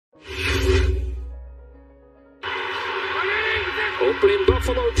opening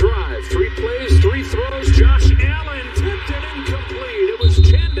Buffalo drive. 3 plays, 3 throws. Josh Allen tipped it incomplete. It was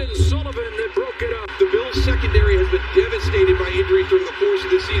Chandon Sullivan that broke it up. The Bills' secondary has been devastated by injuries during the course of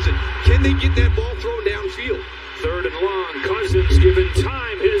the season. Can they get that ball thrown downfield? 3rd and long. Cousins given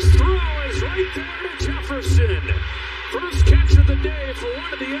time. His throw is right there to Jefferson. First catch of the day for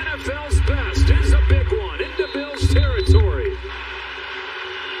one of the NFL's best. Is a big one into Bills territory.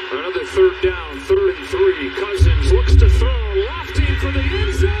 Another 3rd down, 3rd and 3. Cousins looks to throw, lofting for the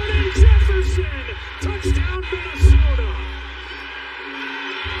end zone, and Jefferson. Touchdown, Minnesota.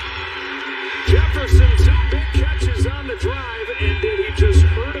 Jefferson, 2 big catches on the drive, and did he just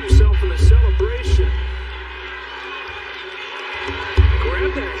hurt himself in the celebration?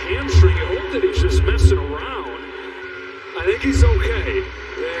 Grab that hamstring. I hope that he's just messing around. I think he's okay.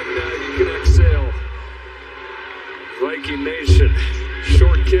 And you can exhale. Viking Nation.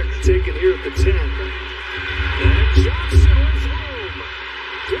 Short kick taken here at the 10. And Johnson with room.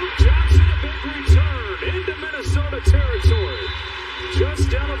 Duke Johnson, a big return into Minnesota territory.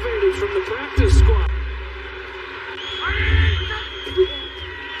 Just elevated from the practice squad.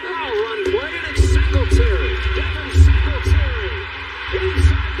 Now run play, and it's Singletary. Devin Singletary.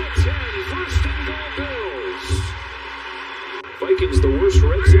 Inside the 10. 1st and goal Bills. Vikings, the worst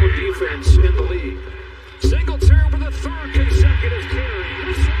red zone defense in the league. Singletary with a 3rd consecutive carry.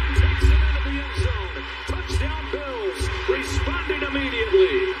 This one takes him into the end zone. Touchdown Bills, responding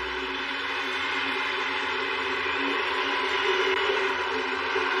immediately.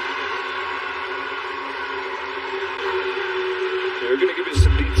 They're going to give you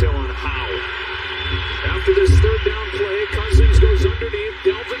some detail on how. After this